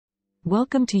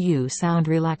Welcome to You Sound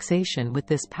Relaxation with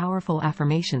this powerful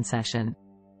affirmation session.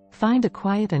 Find a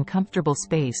quiet and comfortable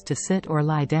space to sit or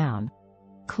lie down.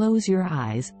 Close your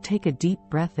eyes, take a deep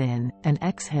breath in, and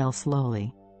exhale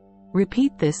slowly.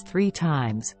 Repeat this 3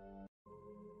 times.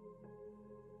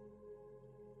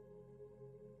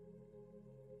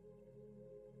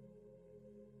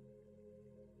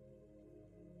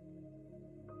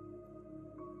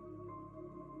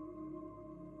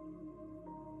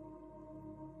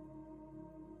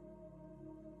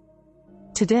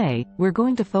 Today, we're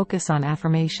going to focus on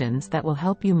affirmations that will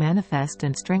help you manifest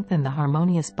and strengthen the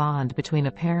harmonious bond between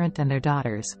a parent and their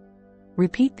daughters.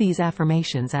 Repeat these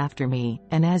affirmations after me,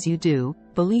 and as you do,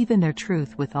 believe in their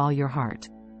truth with all your heart.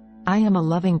 I am a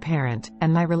loving parent,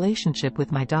 and my relationship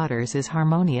with my daughters is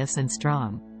harmonious and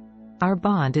strong. Our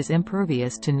bond is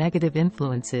impervious to negative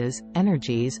influences,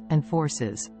 energies, and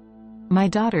forces. My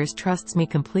daughters trusts me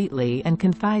completely and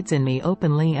confides in me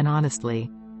openly and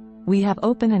honestly. We have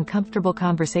open and comfortable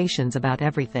conversations about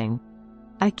everything.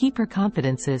 I keep her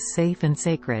confidences safe and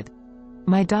sacred.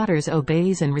 My daughters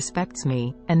obeys and respects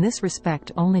me, and this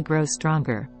respect only grows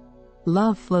stronger.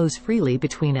 Love flows freely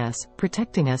between us,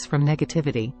 protecting us from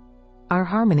negativity. Our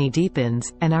harmony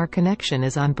deepens, and our connection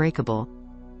is unbreakable.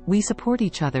 We support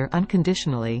each other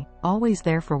unconditionally, always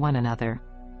there for one another.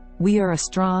 We are a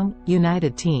strong,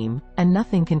 united team, and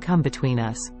nothing can come between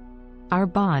us. Our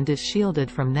bond is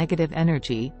shielded from negative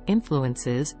energy,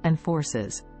 influences, and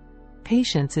forces.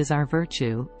 Patience is our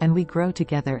virtue, and we grow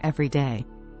together every day.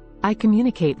 I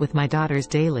communicate with my daughters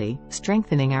daily,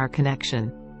 strengthening our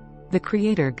connection. The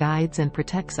Creator guides and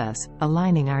protects us,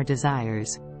 aligning our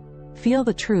desires. Feel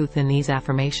the truth in these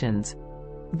affirmations.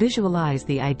 Visualize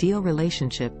the ideal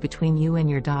relationship between you and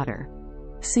your daughter.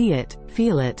 See it,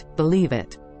 feel it, believe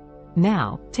it.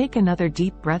 Now, take another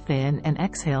deep breath in and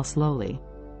exhale slowly.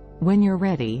 When you're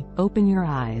ready, open your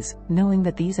eyes, knowing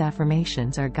that these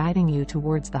affirmations are guiding you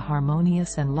towards the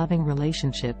harmonious and loving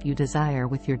relationship you desire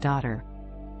with your daughter.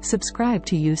 Subscribe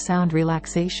to You Sound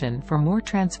Relaxation for more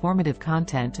transformative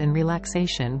content and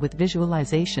relaxation with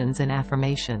visualizations and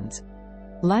affirmations.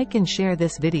 Like and share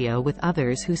this video with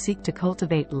others who seek to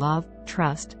cultivate love,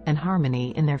 trust, and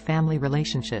harmony in their family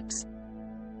relationships.